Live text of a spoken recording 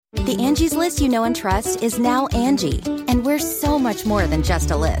The Angie's List you know and trust is now Angie, and we're so much more than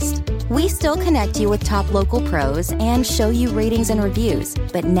just a list. We still connect you with top local pros and show you ratings and reviews,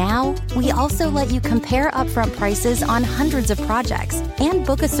 but now we also let you compare upfront prices on hundreds of projects and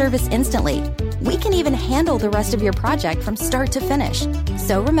book a service instantly. We can even handle the rest of your project from start to finish.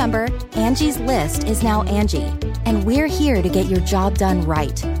 So remember, Angie's List is now Angie, and we're here to get your job done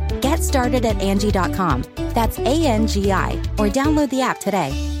right. Get started at Angie.com. That's ANGI, or download the app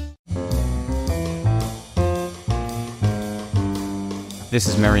today. This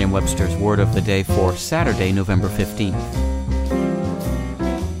is Merriam-Webster's Word of the Day for Saturday, November 15th.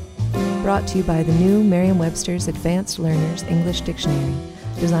 Brought to you by the new Merriam-Webster's Advanced Learners English Dictionary,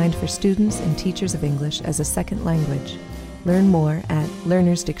 designed for students and teachers of English as a second language. Learn more at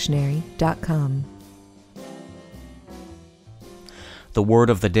learnersdictionary.com. The word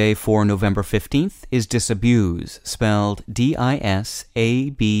of the day for November 15th is disabuse, spelled D-I-S-A-B-U-S-E.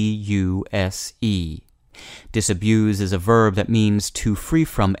 Disabuse is a verb that means to free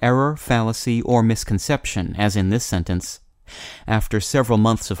from error, fallacy, or misconception, as in this sentence. After several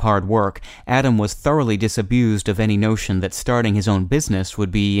months of hard work, Adam was thoroughly disabused of any notion that starting his own business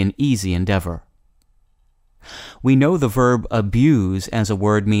would be an easy endeavor. We know the verb abuse as a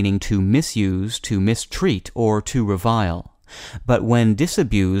word meaning to misuse, to mistreat, or to revile. But when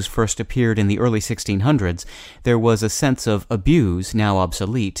disabuse first appeared in the early 1600s, there was a sense of abuse, now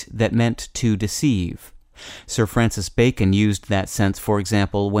obsolete, that meant to deceive. Sir Francis Bacon used that sense, for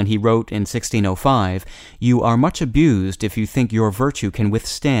example, when he wrote in 1605, "You are much abused if you think your virtue can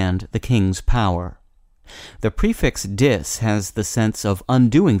withstand the king's power." The prefix dis has the sense of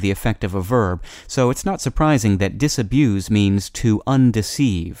undoing the effect of a verb, so it's not surprising that disabuse means to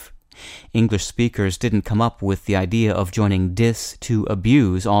undeceive. English speakers didn't come up with the idea of joining dis to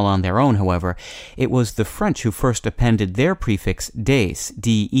abuse all on their own, however. It was the French who first appended their prefix des,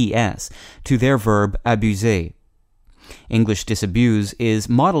 D-E-S, to their verb abuser. English disabuse is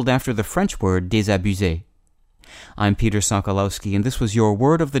modeled after the French word désabuser. I'm Peter Sokolowski, and this was your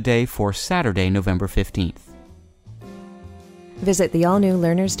Word of the Day for Saturday, November 15th. Visit the all-new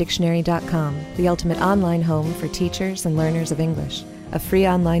learnersdictionary.com, the ultimate online home for teachers and learners of English. A free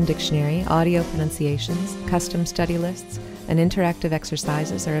online dictionary, audio pronunciations, custom study lists, and interactive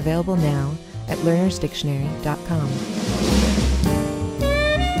exercises are available now at learnersdictionary.com.